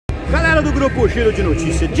Galera do grupo Giro de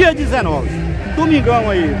Notícia, dia 19, domingão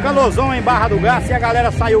aí, calorzão em Barra do Garças e a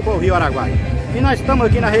galera saiu para o Rio Araguaia. E nós estamos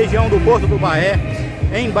aqui na região do Porto do Barra,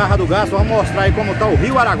 em Barra do Garças, vamos mostrar aí como tá o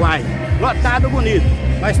Rio Araguaia, lotado, bonito.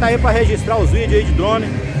 Nós tá aí para registrar os vídeos aí de drone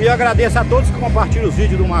e eu agradeço a todos que compartilham os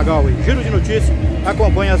vídeos do Magal aí. Giro de Notícia,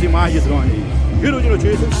 acompanha as imagens de drone aí. Giro de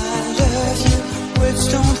Notícias.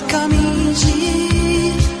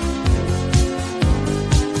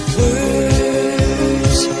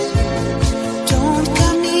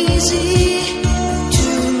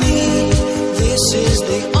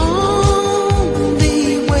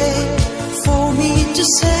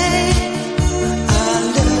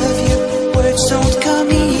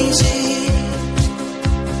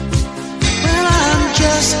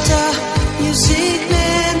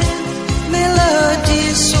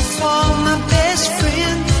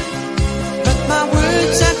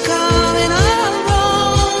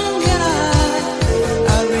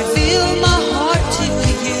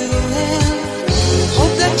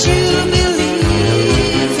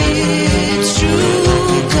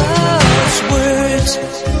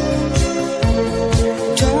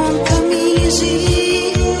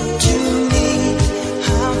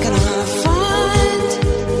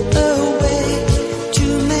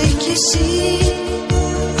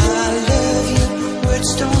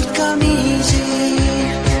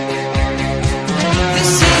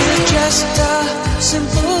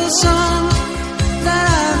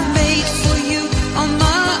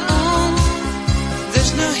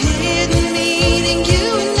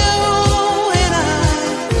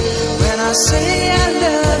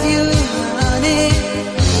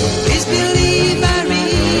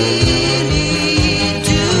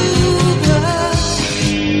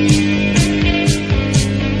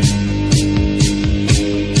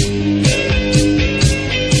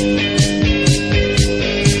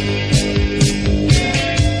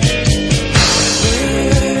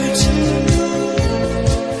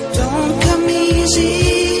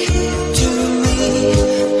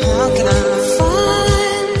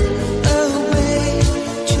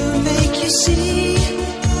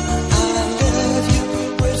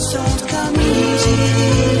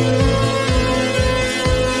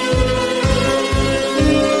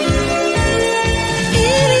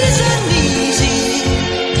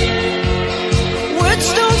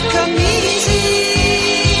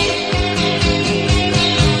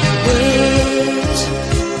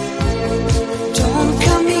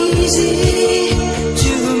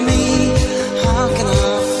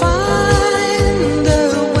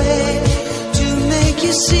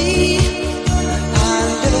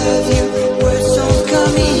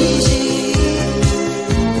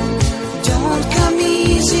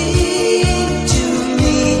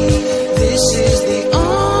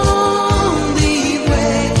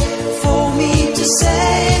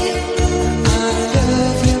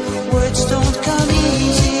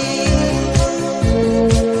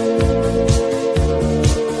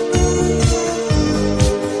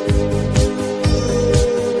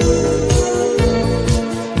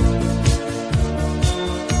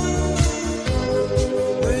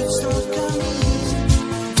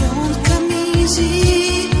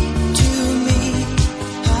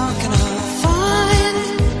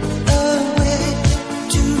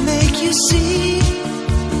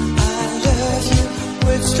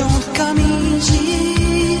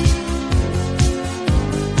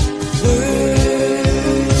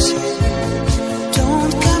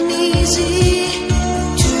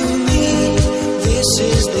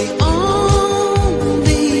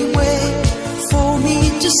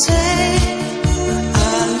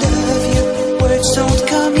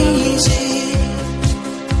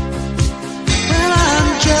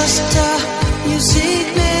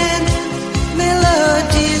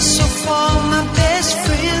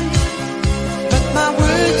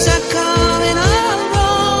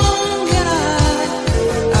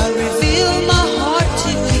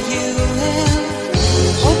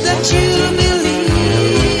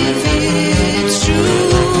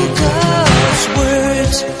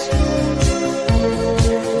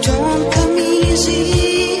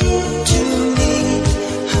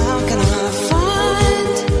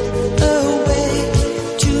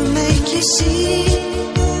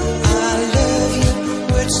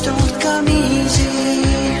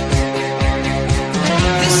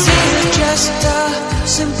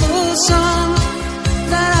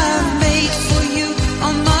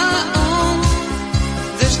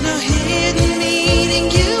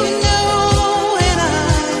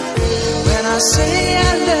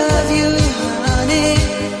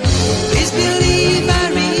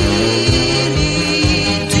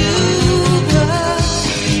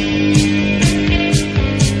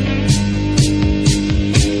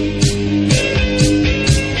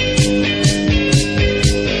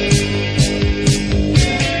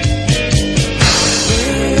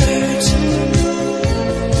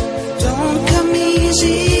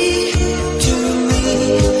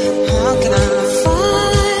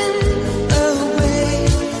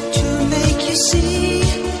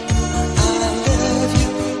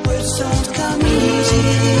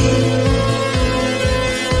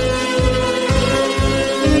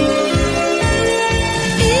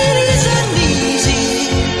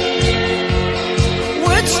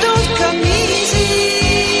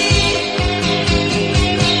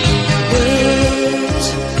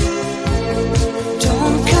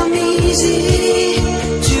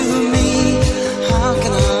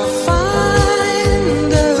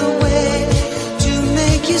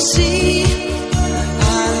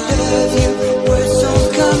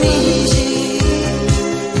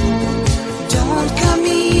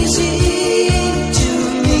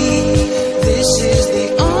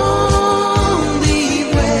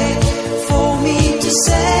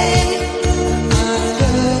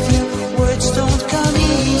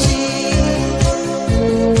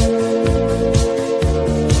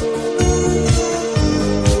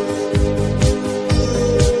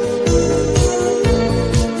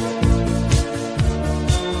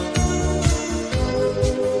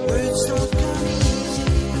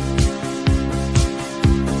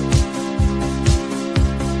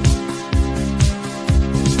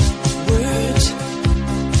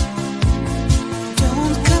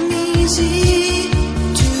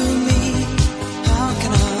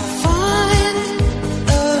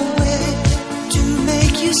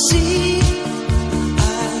 easy. I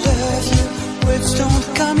love you, words don't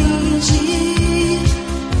come easy.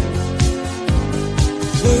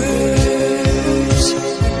 Words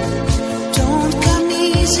don't come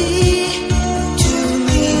easy to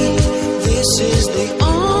me. This is the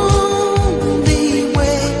only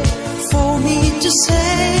way for me to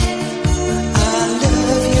say I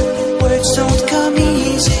love you, words don't come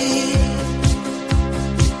easy.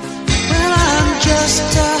 Well, I'm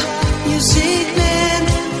just a